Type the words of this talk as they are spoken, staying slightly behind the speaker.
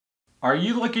Are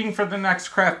you looking for the next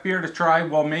craft beer to try?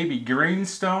 Well, maybe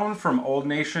Greenstone from Old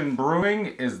Nation Brewing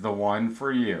is the one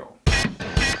for you.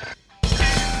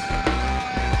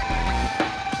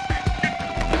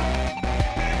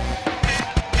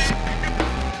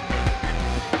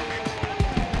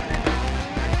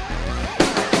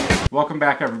 Welcome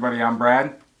back, everybody. I'm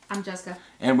Brad. I'm Jessica.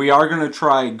 And we are going to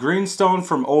try Greenstone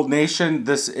from Old Nation.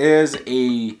 This is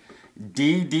a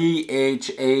DDH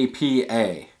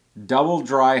APA. Double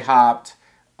dry hopped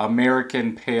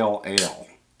American Pale Ale.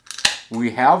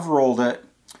 We have rolled it,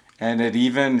 and it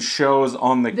even shows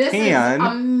on the This can is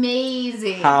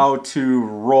amazing. How to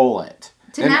roll it.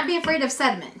 Not be afraid of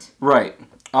sediment. Right.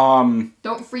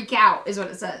 Don't freak out is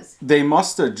what it says. They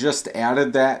must have just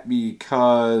added that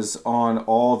because on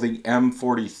all the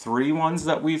M43 ones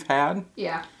that we've had,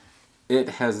 yeah, it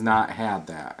has not had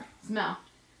that. Smell.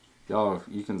 Oh,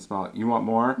 you can smell it. You want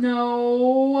more?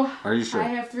 No. Are you sure? I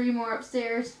have 3 more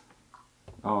upstairs.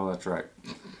 Oh, that's right.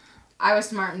 I was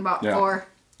smart and bought 4.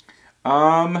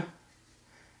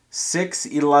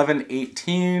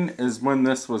 6/11/18 is when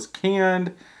this was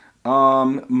canned.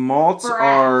 Malts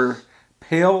are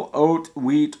Pale Oat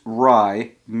Wheat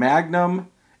Rye, Magnum,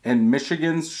 and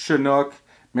Michigan Chinook,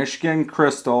 Michigan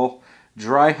Crystal,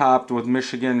 dry hopped with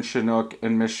Michigan Chinook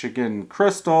and Michigan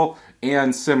Crystal,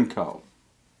 and Simcoe.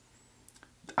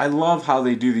 I love how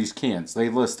they do these cans. They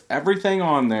list everything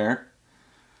on there.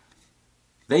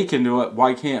 They can do it.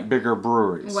 Why can't bigger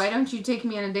breweries? Why don't you take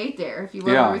me on a date there if you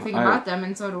love everything about them,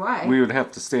 and so do I. We would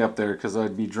have to stay up there because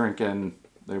I'd be drinking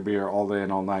their beer all day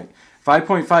and all night.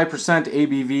 5.5%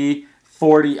 ABV,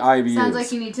 40 IBUs. Sounds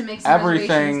like you need to make some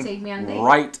reservations, take me on a date.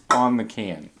 Right on the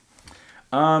can.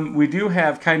 We do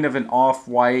have kind of an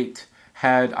off-white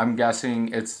head. I'm guessing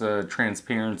it's the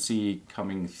transparency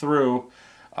coming through.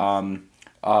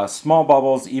 Small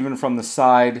bubbles, even from the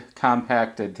side,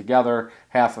 compacted together,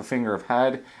 half a finger of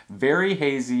head. Very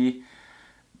hazy.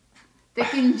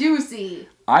 Thick and juicy.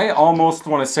 I almost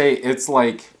want to say it's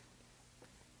like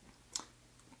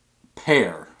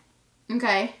pear.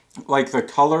 Okay. Like the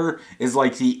color is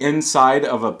like the inside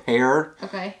of a pear.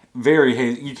 Okay. Very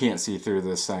hazy. You can't see through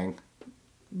this thing.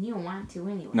 You don't want to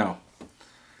anyway. No.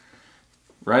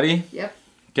 Ready? Yep.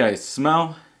 Okay,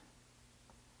 smell.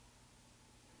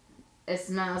 It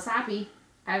smells happy.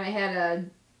 I haven't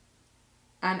had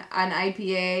an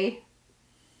IPA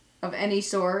of any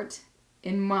sort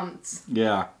in months.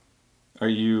 Yeah. Are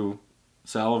you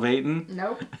salivating?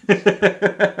 Nope.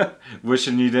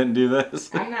 Wishing you didn't do this?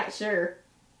 I'm not sure.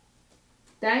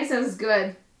 Danny says it's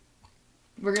good.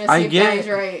 We're going to see if Danny's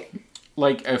right.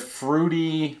 Like a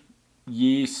fruity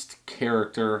yeast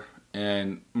character,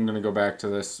 and I'm going to go back to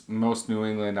this. Most New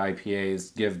England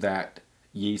IPAs give that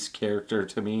yeast character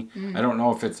to me. I don't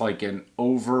know if it's like an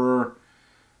over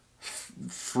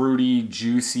fruity,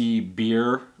 juicy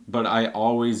beer, but I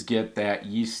always get that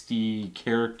yeasty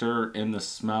character in the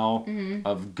smell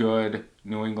of good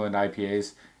New England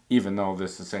IPAs, even though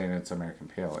this is saying it's American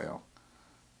Pale Ale.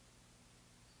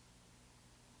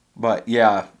 But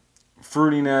yeah,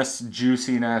 fruitiness,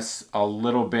 juiciness, a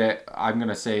little bit, I'm going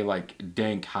to say like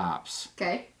dank hops.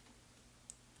 Okay.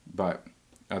 But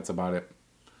that's about it.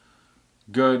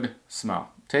 Good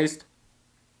smell. Taste.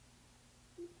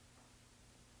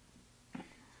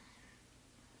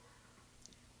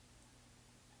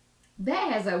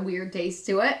 That has a weird taste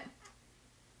to it.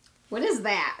 What is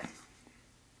that?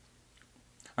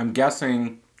 I'm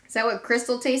guessing... Is that what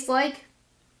Crystal tastes like?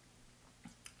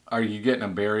 Are you getting a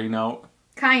berry note?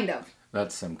 Kind of.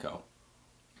 That's Simcoe.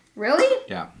 Really?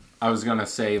 Yeah. I was going to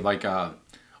say like a...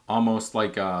 Almost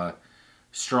like a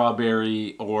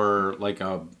strawberry or like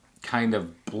a kind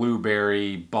of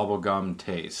blueberry bubblegum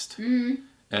taste.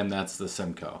 And that's the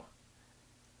Simcoe.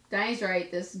 Danny's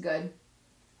right. This is good.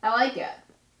 I like it.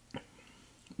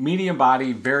 Medium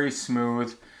body, very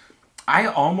smooth. I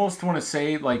almost want to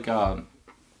say like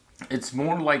it's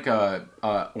more like a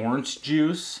orange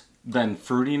juice than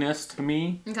fruitiness to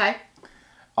me. Okay.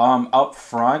 Up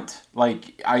front,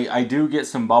 like I do get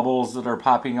some bubbles that are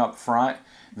popping up front.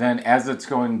 Then as it's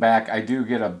going back, I do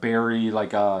get a berry,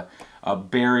 like a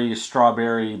berry,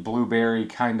 strawberry, blueberry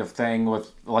kind of thing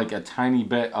with like a tiny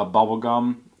bit of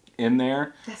bubblegum in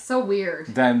there. That's so weird.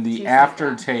 Then the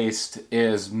aftertaste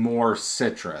is more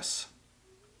citrus.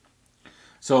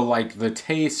 So like the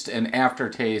taste and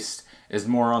aftertaste is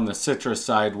more on the citrus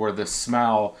side, where the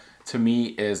smell to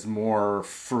me is more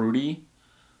fruity.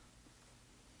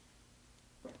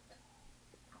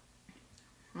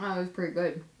 That was pretty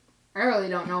good. I really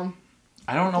don't know.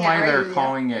 I don't know why they're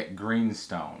calling it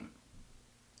Greenstone.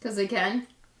 Because they can?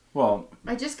 Well,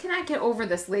 I just cannot get over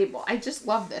this label. I just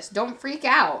love this. Don't freak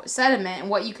out. Sediment and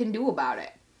what you can do about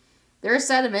it. there's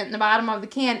sediment in the bottom of the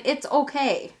can. It's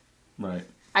okay. Right.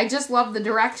 I just love the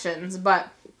directions, but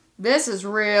this is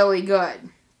really good.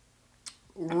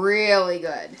 Really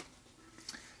good.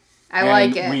 I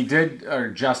like it. We did,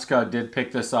 or Jessica did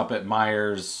pick this up at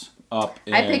Myers I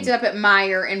picked it up at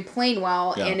Meijer in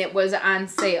Plainwell, and it was on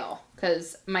sale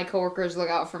because my coworkers look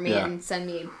out for me and send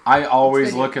me. I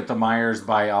always look at the Myers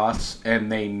by us, and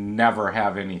they never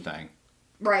have anything.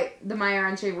 Right, the Meijer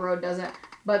on Shaver Road doesn't,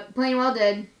 but Plainwell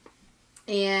did,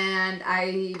 and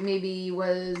I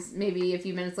was maybe a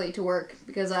few minutes late to work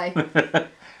because I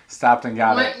stopped and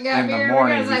got it in the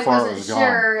morning before it was gone. I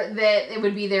wasn't sure that it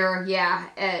would be there,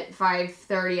 at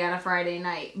 5:30 on a Friday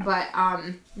night. But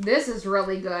this is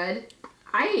really good.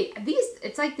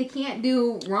 It's like they can't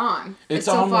do wrong. It's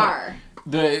so far.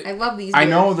 I love these. I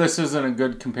know this isn't a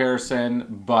good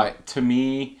comparison, but to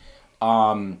me,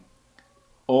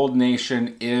 Old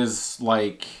Nation is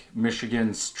like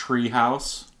Michigan's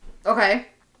Treehouse. Okay.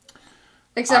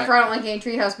 Except for I don't like any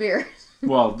Treehouse beer.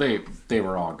 Well, they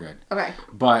were all good. Okay.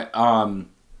 But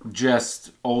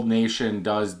just Old Nation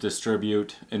does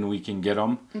distribute, and we can get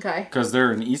them. Okay. Because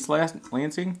they're in East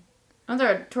Lansing. Oh,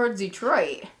 they're towards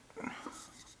Detroit.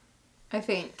 I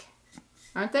think.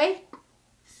 Aren't they?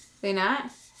 They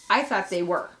not? I thought they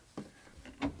were.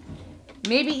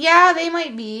 Maybe, they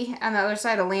might be on the other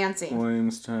side of Lansing.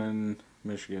 Williamston,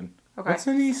 Michigan. Okay. What's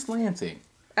in East Lansing?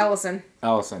 Ellison.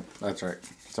 That's right.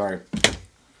 Sorry.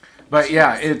 But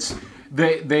yeah,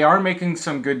 they are making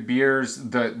some good beers.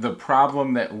 The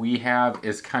problem that we have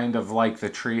is kind of like the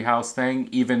Treehouse thing,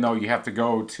 even though you have to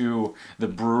go to the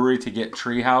brewery to get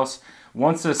Treehouse.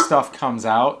 Once this stuff comes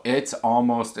out, it's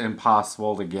almost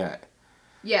impossible to get.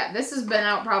 Yeah, this has been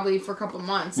out probably for a couple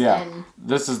months. Yeah, and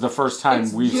this is the first time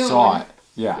we saw it.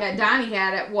 Yeah. Yeah, Donnie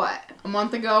had it, a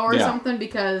month ago or something,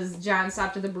 because John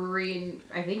stopped at the brewery and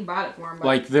I think bought it for him. But.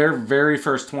 Like their very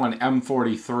first one,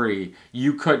 M43,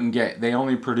 you couldn't get. They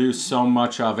only produced so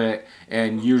much of it,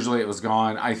 and usually it was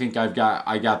gone. I think I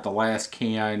got the last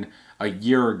can a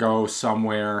year ago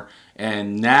somewhere,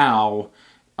 and now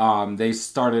they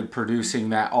started producing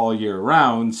that all year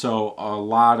round, so a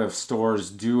lot of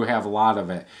stores do have a lot of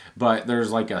it. But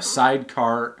there's like a side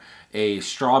cart, a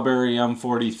strawberry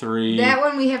M43. That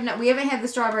one we haven't had the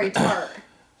strawberry tart.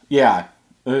 Yeah.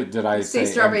 Did I say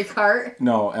strawberry cart?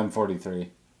 No, M43.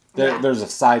 There's a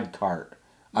side cart.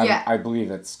 I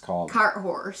believe it's called Cart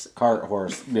Horse. Cart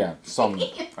Horse. Yeah.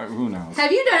 Who knows?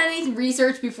 Have you done any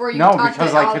research before you? No,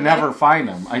 because I can never find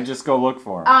them. I just go look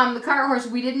for them. The Cart Horse.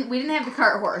 We didn't have the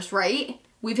Cart Horse, right?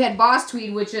 We've had Boss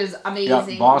Tweed, which is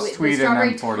amazing. Yeah, Boss Tweed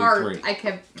and M43. Tart,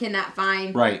 I cannot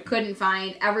find. Right. Couldn't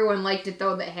find. Everyone liked it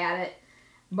though that had it.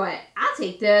 But I'll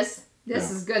take this.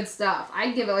 This is good stuff.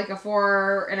 I'd give it like a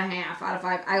 4.5 out of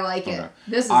 5. I like it.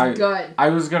 This is good. I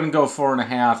was going to go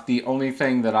 4.5. The only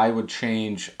thing that I would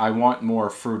change, I want more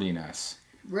fruitiness.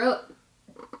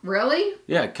 Really?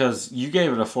 Yeah, because you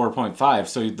gave it a 4.5,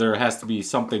 so there has to be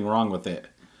something wrong with it.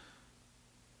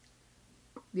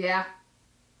 Yeah.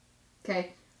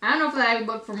 Okay. I don't know if I would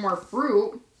look for more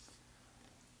fruit.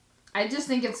 I just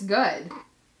think it's good.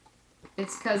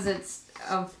 It's because it's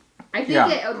of... I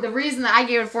think the reason that I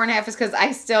gave it 4.5 is because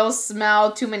I still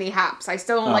smell too many hops. I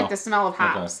still don't like the smell of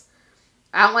hops.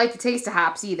 Okay. I don't like the taste of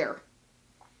hops either.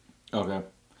 Okay.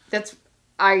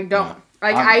 I don't.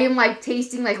 I am like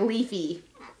tasting like leafy.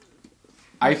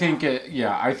 I think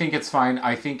it's fine.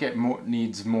 I think it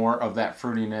needs more of that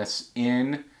fruitiness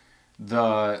in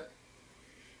the...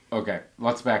 Okay,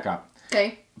 let's back up.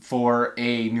 Okay. For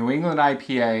a New England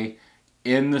IPA...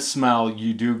 In the smell,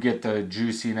 you do get the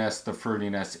juiciness, the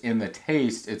fruitiness. In the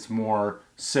taste, it's more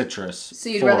citrus. So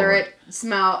you'd rather it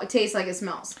taste like it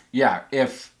smells? Yeah.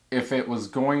 If it was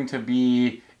going to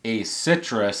be a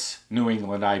citrus New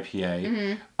England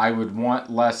IPA, I would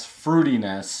want less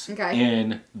fruitiness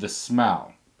in the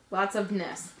smell. Lots of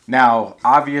ness. Now,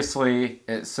 obviously,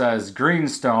 it says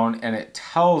Greenstone, and it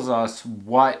tells us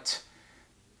what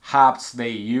hops they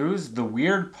use. The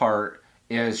weird part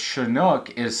is Chinook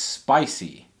is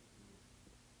spicy.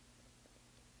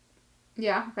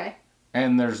 Yeah, okay.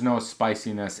 And there's no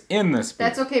spiciness in this beer.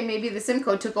 That's okay. Maybe the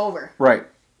Simcoe took over. Right.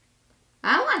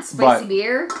 I don't want spicy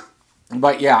beer.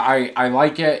 But yeah, I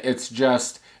like it. It's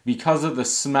just because of the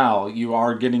smell, you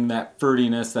are getting that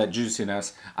fruitiness, that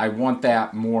juiciness. I want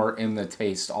that more in the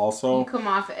taste also. You come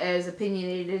off as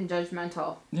opinionated and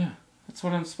judgmental. Yeah, that's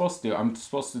what I'm supposed to do. I'm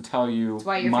supposed to tell you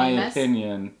my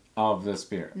opinion of this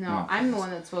beer. No, I'm the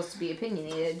one that's supposed to be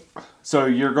opinionated. So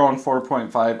you're going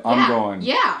 4.5. I'm going.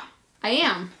 Yeah, I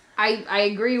am. I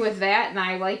agree with that, and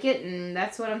I like it, and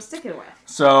that's what I'm sticking with.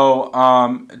 So,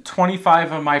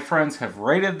 25 of my friends have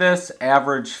rated this,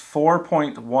 average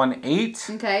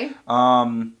 4.18. Okay.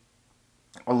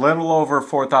 A little over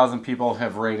 4,000 people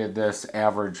have rated this,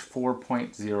 average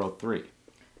 4.03.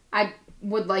 I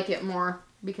would like it more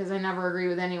because I never agree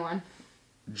with anyone.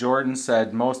 Jordan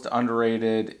said most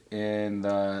underrated in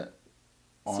the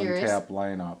Serious? on-tap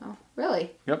lineup. Oh,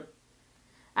 really? Yep.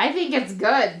 I think it's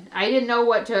good. I didn't know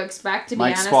what to expect, to be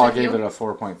Mike honest Spall with gave you. it a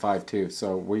 4.5 too,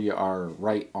 so we are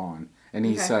right on. And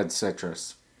he said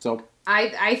citrus. So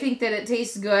I think that it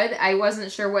tastes good. I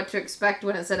wasn't sure what to expect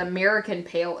when it said American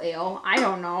Pale Ale. I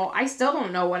don't know. I still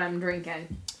don't know what I'm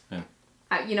drinking. Yeah.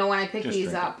 When I pick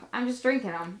these up, I'm just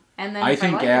drinking them. And then if I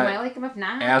like them, I like them. If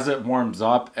not. As it warms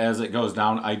up, as it goes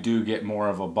down, I do get more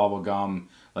of a bubble gum.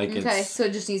 Okay, so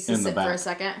it just needs to sit for a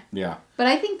second. Yeah. But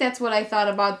I think that's what I thought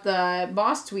about the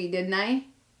Boss Tweed, didn't I?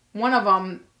 One of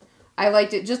them, I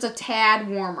liked it just a tad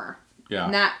warmer. Yeah.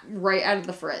 Not right out of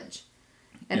the fridge.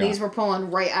 And these were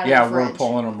pulling right out of the fridge. Yeah, we're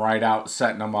pulling them right out,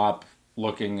 setting them up,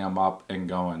 looking them up, and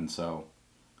going. So,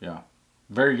 yeah.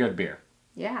 Very good beer.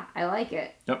 Yeah, I like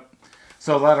it. Yep.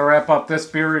 So that'll wrap up this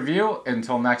beer review.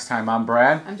 Until next time, I'm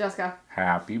Brad. I'm Jessica.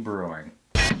 Happy brewing.